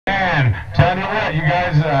man, telling you what, you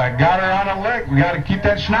guys got her on a lick. We got to keep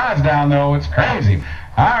that schnoz down, though. It's crazy.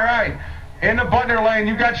 All right. In the Butner lane,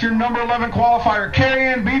 you got your number 11 qualifier, Carrie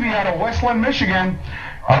Ann Beebe out of Westland, Michigan,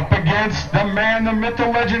 up against the man, the myth, the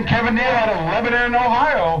legend, Kevin Neal out of Lebanon,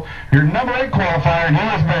 Ohio. Your number 8 qualifier, and he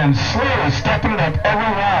has been slowly stepping it up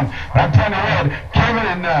every round. But I'm telling you what, Kevin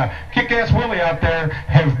and Kick-Ass Willie out there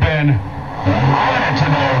have been on it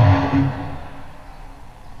today.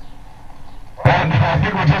 And I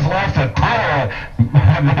think we just lost a tire.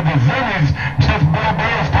 The Zillies just blew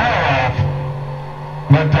Bill's tire off.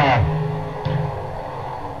 But,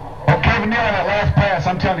 Kevin Neal on that last pass,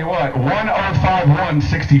 I'm telling you what, 105.1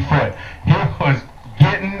 60 foot. He was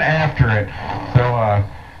getting after it. So,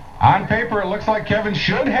 on paper, it looks like Kevin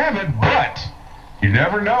should have it, but you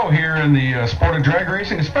never know here in the sport of drag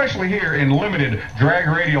racing, especially here in Limited Drag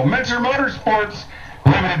Radio. Mentor Motorsports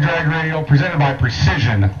Limited Drag Radio, presented by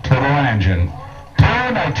Precision Turbo Engine. 2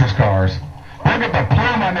 nitrous cars. Look at the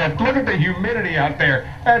plume on that. Look at the humidity out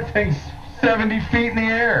there. That thing's 70 feet in the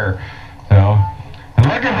air. So, and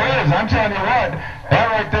look at his. I'm telling you what, that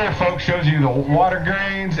right there, folks, shows you the water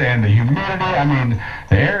grains and the humidity. I mean,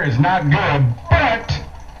 the air is not good, but,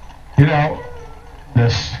 you know,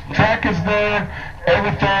 this track is there.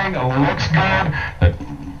 Everything looks good.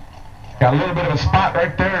 Got a little bit of a spot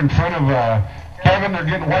right there in front of Kevin. They're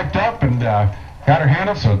getting wiped up and got her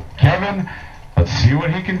handled. So, Kevin, let's see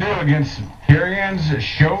what he can do against Carrie Ann's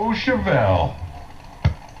Show Chevelle.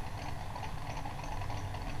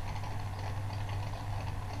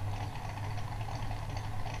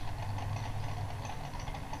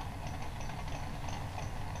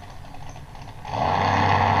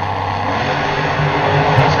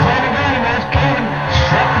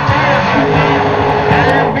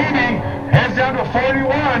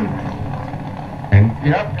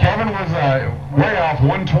 Yep, Kevin was way off,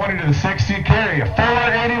 120 to the 60 carry, a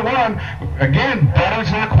 481. Again, better to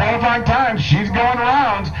her qualifying time. She's going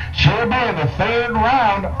rounds. She'll be in the 3rd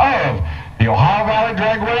round of the Ohio Valley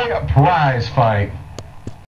Dragway prize fight.